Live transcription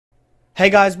Hey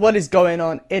guys, what is going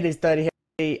on? It is Dirty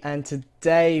here, and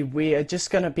today we are just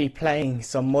going to be playing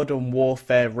some Modern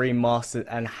Warfare Remastered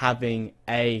and having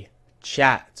a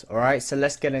chat. Alright, so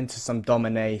let's get into some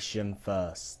domination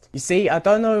first. You see, I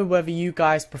don't know whether you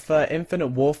guys prefer Infinite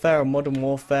Warfare or Modern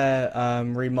Warfare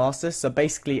Remastered, so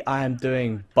basically I am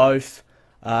doing both.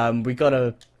 We got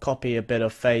to copy a bit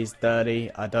of FaZe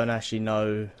Dirty. I don't actually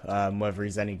know whether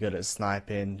he's any good at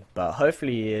sniping, but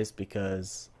hopefully he is,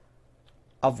 because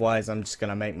otherwise I'm just going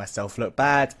to make myself look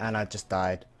bad, and I just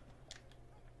died.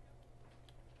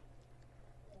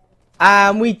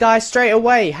 And we die straight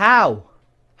away. How?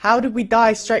 How did we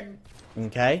die straight?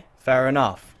 Okay, fair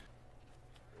enough.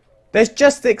 There's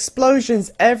just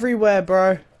explosions everywhere,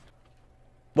 bro.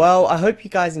 Well, I hope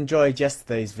you guys enjoyed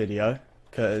yesterday's video,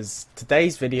 because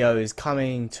today's video is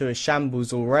coming to a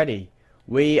shambles already.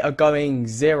 We are going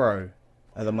 0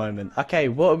 at the moment. Okay,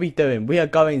 what are we doing? We are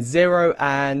going 0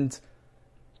 and...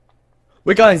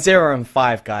 We're going 0 and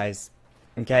 5, guys.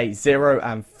 Okay, 0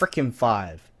 and freaking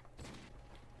 5.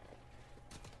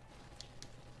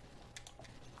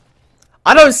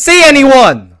 I don't see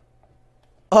anyone!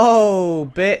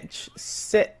 Oh, bitch.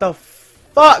 Sit the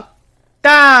fuck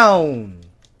down!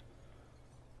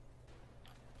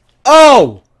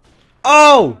 Oh!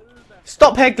 Oh!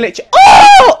 Stop head glitching.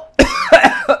 Oh!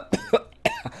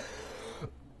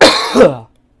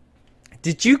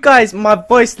 Did you guys... My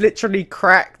voice literally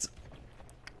cracked.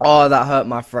 Oh, that hurt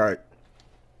my throat.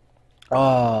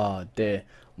 Oh dear.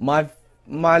 My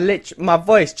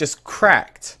voice just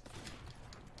cracked.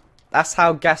 That's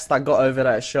how gassed I got over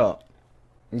that shot.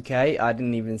 Okay, I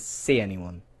didn't even see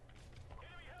anyone.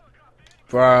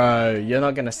 Bro, you're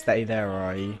not gonna stay there,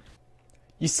 are you?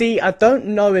 You see, I don't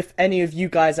know if any of you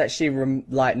guys actually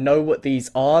like know what these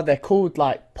are. They're called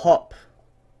like pop.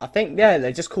 I think, yeah,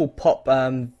 they're just called pop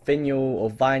vinyl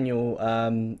or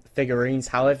vinyl figurines,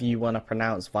 however you want to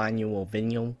pronounce vinyl or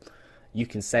vinyl. You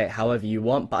can say it however you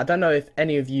want, but I don't know if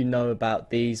any of you know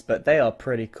about these, but they are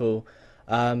pretty cool.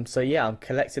 So yeah, I'm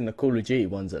collecting the Call of Duty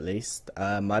ones at least.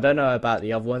 I don't know about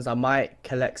the other ones. I might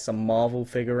collect some Marvel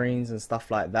figurines and stuff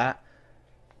like that.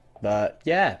 But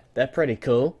yeah, they're pretty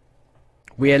cool.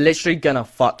 We are literally gonna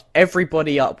fuck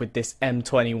everybody up with this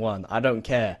M21. I don't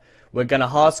care. We're gonna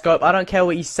hardscope. I don't care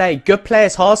what you say. Good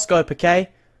players hardscope, okay?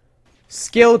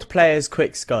 Skilled players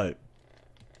quickscope.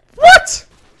 What?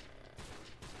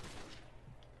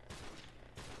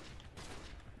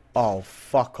 Oh,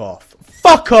 fuck off.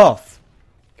 Fuck off!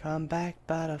 Come back,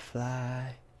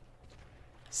 butterfly.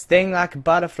 Sting like a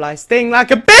butterfly. Sting like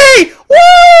a bee!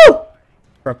 Woo!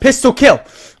 For a pistol kill.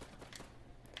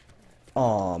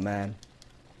 Oh, man.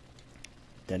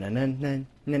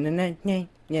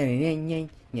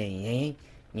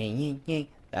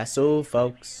 That's all,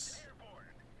 folks.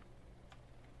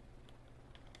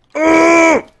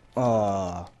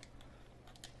 Oh.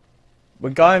 We're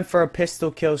going for a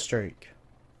pistol kill streak.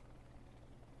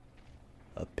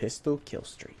 A pistol kill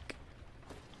streak.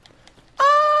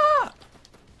 Ah!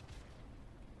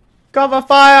 Cover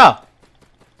fire!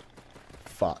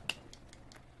 Fuck.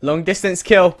 Long distance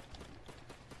kill.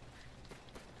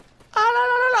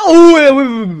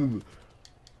 Oh,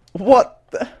 what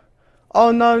the?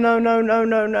 Oh, no, no, no, no,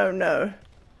 no, no, no.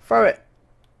 Throw it.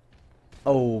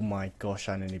 Oh my gosh,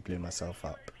 I nearly blew myself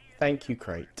up. Thank you,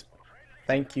 Crate.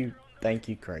 Thank you,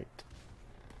 Crate.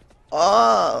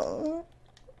 Oh.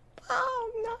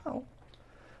 Oh, no.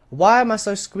 Why am I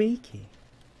so squeaky?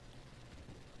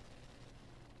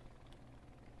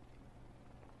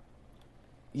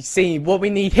 You see, what we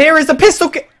need here is a pistol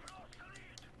kill.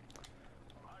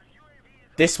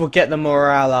 This will get the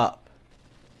morale up.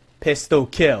 Pistol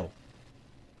kill.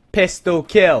 Pistol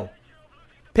kill.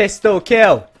 Pistol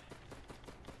kill.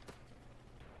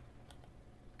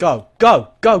 Go, go,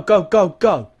 go, go, go,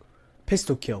 go.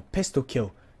 Pistol kill. Pistol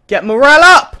kill. Get morale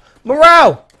up.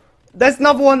 Morale. There's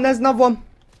another one. There's another one.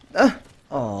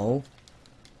 Oh.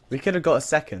 We could have got a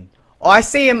second. Oh, I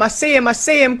see him. I see him. I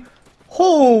see him.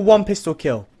 Oh, one pistol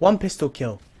kill. One pistol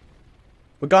kill.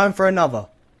 We're going for another.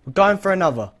 We're going for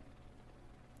another.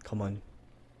 Come on.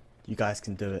 You guys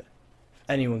can do it. If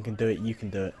anyone can do it, you can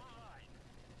do it.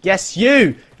 Yes,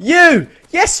 you! You!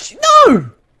 Yes!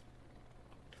 No!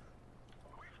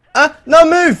 No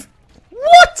move!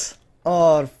 What?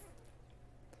 Oh.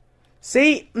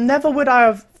 See? Never would I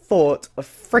have thought a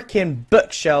freaking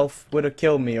bookshelf would have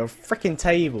killed me, or a freaking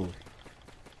table.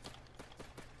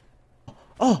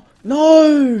 Oh,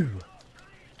 no!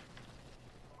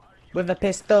 With a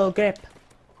pistol grip.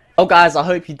 Oh guys, I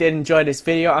hope you did enjoy this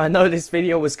video. I know this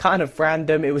video was kind of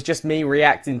random. It was just me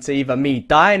reacting to either me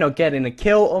dying or getting a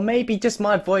kill, or maybe just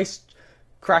my voice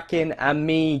cracking and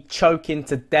me choking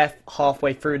to death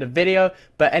halfway through the video.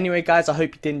 But anyway guys, I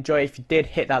hope you did enjoy. If you did,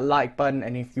 hit that like button,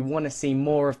 and if you want to see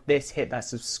more of this, hit that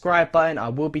subscribe button. I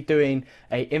will be doing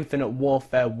a Infinite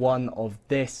Warfare 1 of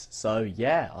this. So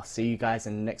yeah, I'll see you guys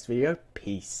in the next video.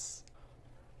 Peace.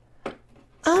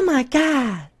 Oh my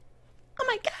god. Oh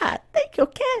my god, thank you,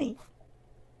 Kenny.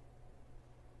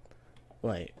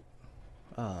 Wait.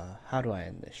 How do I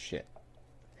end this shit?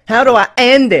 How do I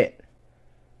end it?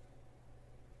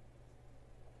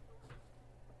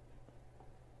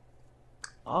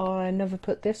 Oh, I never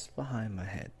put this behind my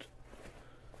head.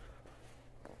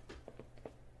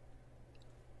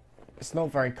 It's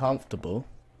not very comfortable.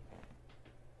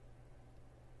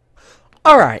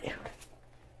 Alright.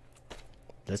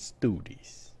 Let's do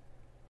this.